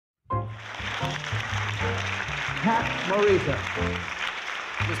Pat Morita.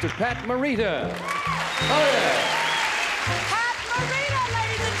 Mr. Pat Morita. Oh, yeah. Pat Morita,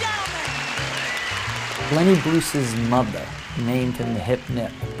 ladies and gentlemen. Lenny Bruce's mother named him the Hip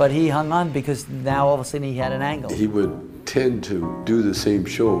Nip, but he hung on because now all of a sudden he had an angle. He would tend to do the same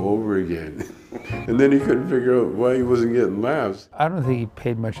show over again. And then he couldn't figure out why he wasn't getting laughs. I don't think he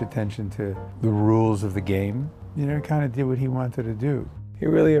paid much attention to the rules of the game. You know, he kind of did what he wanted to do. He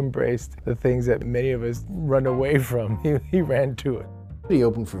really embraced the things that many of us run away from. He ran to it. He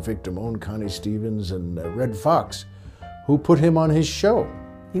opened for Victor Moan, Connie Stevens, and Red Fox, who put him on his show.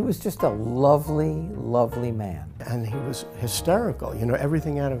 He was just a lovely, lovely man. And he was hysterical. You know,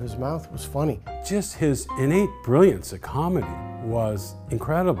 everything out of his mouth was funny. Just his innate brilliance at comedy was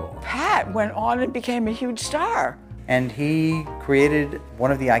incredible. Pat went on and became a huge star. And he created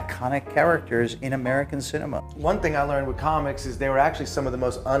one of the iconic characters in American cinema. One thing I learned with comics is they were actually some of the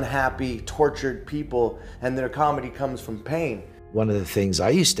most unhappy, tortured people, and their comedy comes from pain. One of the things I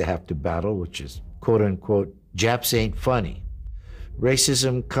used to have to battle, which is quote unquote, Japs ain't funny.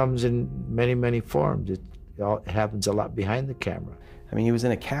 Racism comes in many, many forms. It happens a lot behind the camera. I mean, he was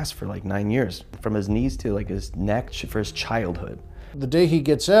in a cast for like 9 years, from his knees to like his neck for his childhood. The day he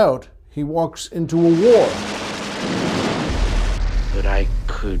gets out, he walks into a war. But I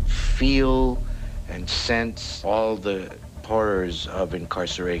could feel and sense all the horrors of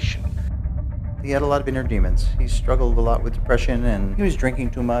incarceration. He had a lot of inner demons. He struggled a lot with depression, and he was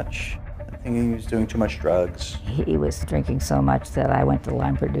drinking too much. I think he was doing too much drugs. He was drinking so much that I went to the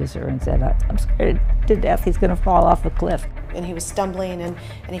line producer and said, I'm scared to death he's going to fall off a cliff. And he was stumbling and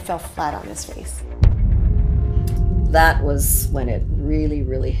he fell flat on his face. That was when it really,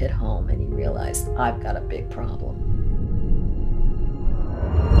 really hit home and he realized, I've got a big problem.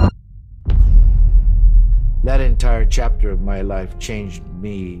 That entire chapter of my life changed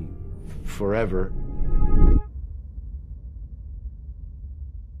me forever.